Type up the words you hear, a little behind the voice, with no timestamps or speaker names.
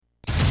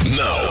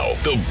Now,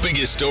 the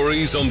biggest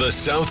stories on the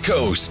South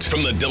Coast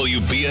from the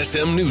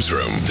WBSM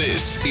Newsroom.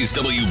 This is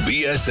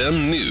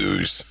WBSM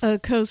News. A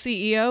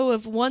co-CEO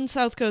of one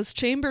South Coast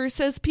chamber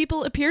says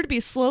people appear to be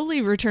slowly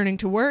returning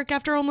to work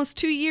after almost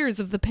 2 years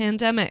of the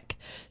pandemic.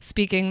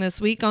 Speaking this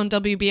week on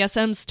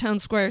WBSM's Town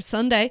Square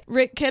Sunday,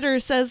 Rick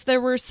Kidder says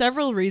there were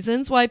several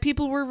reasons why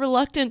people were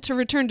reluctant to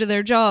return to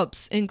their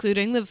jobs,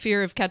 including the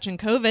fear of catching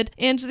COVID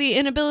and the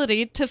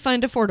inability to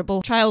find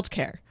affordable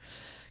childcare.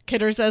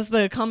 Kidder says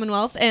the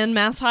Commonwealth and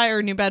Mass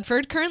Hire New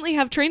Bedford currently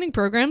have training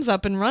programs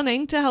up and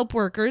running to help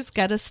workers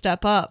get a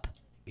step up.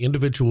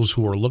 Individuals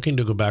who are looking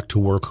to go back to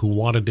work who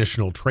want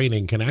additional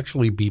training can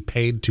actually be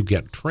paid to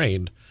get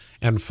trained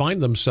and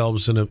find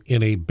themselves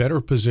in a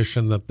better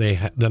position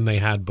than they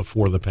had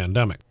before the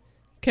pandemic.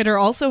 Kidder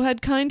also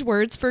had kind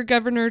words for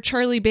Governor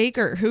Charlie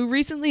Baker, who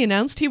recently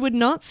announced he would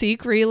not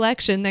seek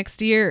re-election next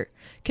year.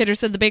 Kidder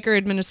said the Baker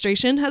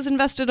administration has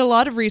invested a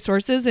lot of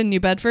resources in New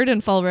Bedford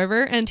and Fall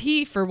River, and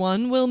he, for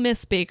one, will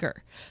miss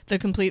Baker. The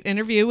complete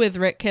interview with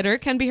Rick Kidder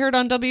can be heard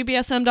on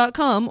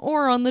WBSM.com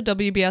or on the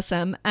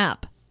WBSM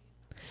app.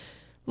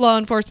 Law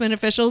enforcement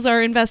officials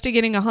are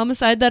investigating a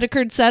homicide that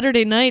occurred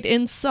Saturday night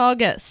in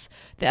Saugus.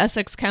 The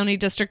Essex County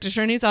District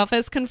Attorney's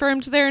Office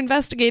confirmed they're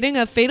investigating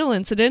a fatal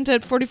incident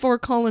at 44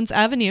 Collins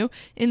Avenue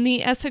in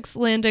the Essex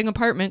Landing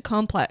apartment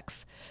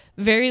complex.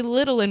 Very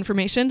little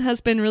information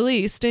has been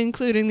released,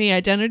 including the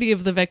identity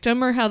of the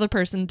victim or how the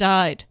person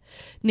died.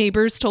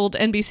 Neighbors told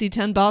NBC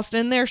 10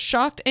 Boston they're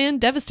shocked and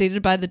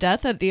devastated by the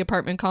death at the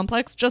apartment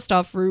complex just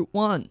off Route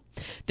 1.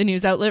 The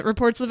news outlet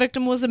reports the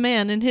victim was a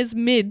man in his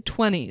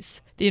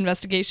mid-20s. The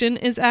investigation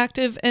is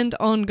active and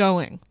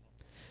ongoing.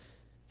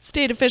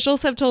 State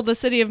officials have told the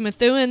city of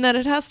Methuen that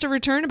it has to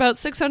return about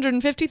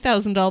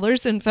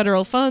 $650,000 in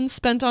federal funds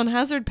spent on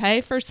hazard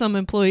pay for some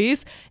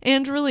employees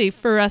and relief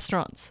for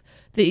restaurants.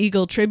 The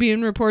Eagle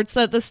Tribune reports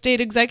that the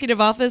State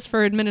Executive Office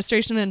for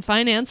Administration and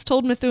Finance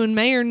told Methuen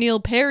Mayor Neil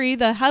Perry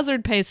the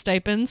hazard pay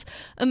stipends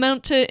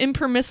amount to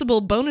impermissible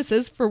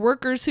bonuses for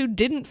workers who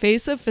didn't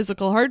face a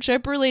physical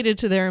hardship related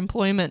to their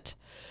employment.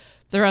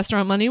 The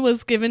restaurant money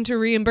was given to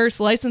reimburse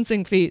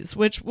licensing fees,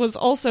 which was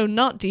also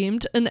not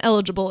deemed an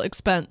eligible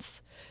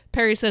expense.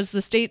 Perry says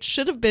the state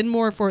should have been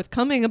more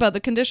forthcoming about the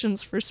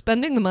conditions for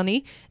spending the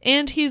money,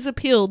 and he's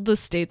appealed the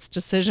state's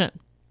decision.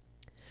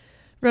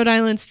 Rhode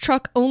Island's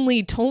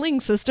truck-only tolling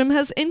system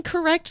has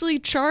incorrectly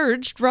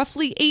charged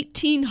roughly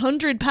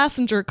 1,800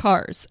 passenger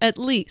cars, at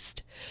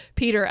least.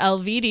 Peter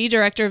Alvidi,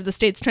 director of the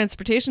state's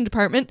transportation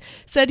department,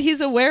 said he's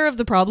aware of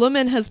the problem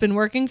and has been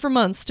working for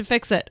months to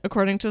fix it,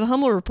 according to the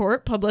Hummel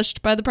report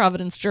published by the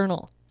Providence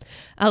Journal.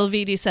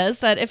 Alvidi says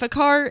that if a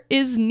car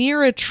is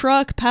near a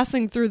truck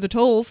passing through the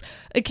tolls,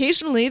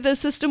 occasionally the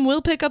system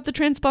will pick up the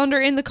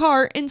transponder in the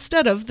car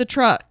instead of the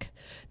truck.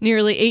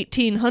 Nearly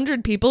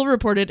 1,800 people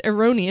reported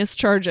erroneous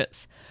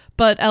charges.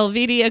 But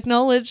Alvidi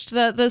acknowledged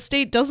that the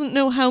state doesn't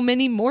know how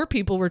many more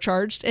people were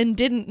charged and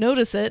didn't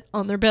notice it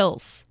on their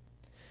bills.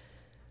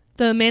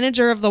 The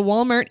manager of the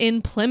Walmart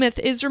in Plymouth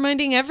is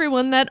reminding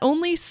everyone that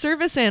only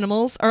service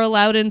animals are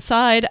allowed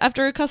inside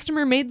after a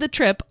customer made the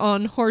trip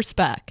on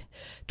horseback.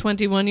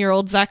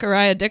 21-year-old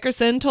Zachariah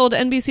Dickerson told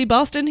NBC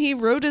Boston he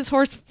rode his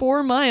horse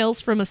 4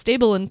 miles from a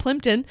stable in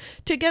Plimpton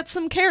to get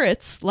some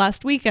carrots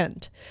last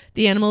weekend.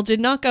 The animal did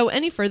not go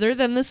any further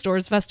than the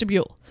store's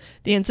vestibule.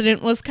 The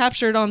incident was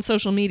captured on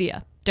social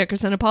media.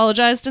 Dickerson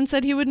apologized and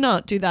said he would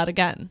not do that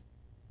again.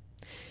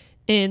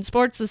 In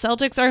sports, the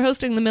Celtics are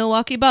hosting the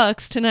Milwaukee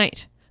Bucks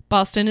tonight.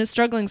 Boston is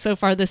struggling so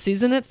far this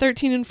season at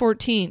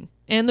 13-14,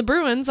 and the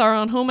Bruins are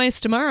on home ice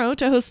tomorrow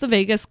to host the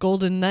Vegas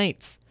Golden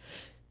Knights.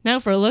 Now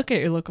for a look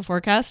at your local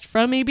forecast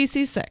from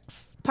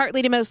ABC6.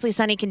 Partly to mostly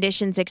sunny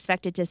conditions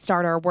expected to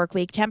start our work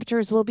week.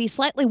 Temperatures will be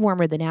slightly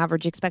warmer than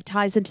average. Expect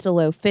highs into the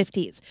low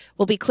 50s.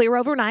 We'll be clear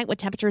overnight with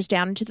temperatures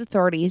down into the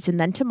 30s. And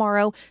then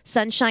tomorrow,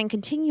 sunshine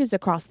continues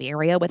across the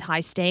area with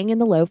highs staying in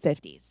the low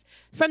 50s.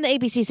 From the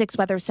ABC6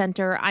 Weather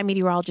Center, I'm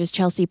meteorologist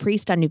Chelsea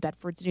Priest on New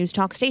Bedford's News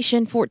Talk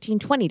Station,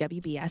 1420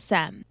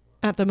 WBSM.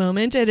 At the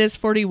moment, it is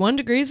 41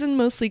 degrees and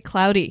mostly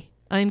cloudy.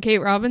 I'm Kate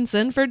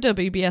Robinson for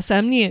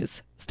WBSM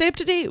News. Stay up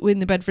to date with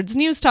New Bedford's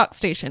News Talk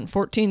Station,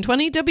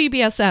 1420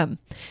 WBSM,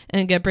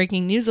 and get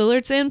breaking news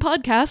alerts and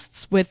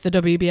podcasts with the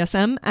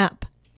WBSM app.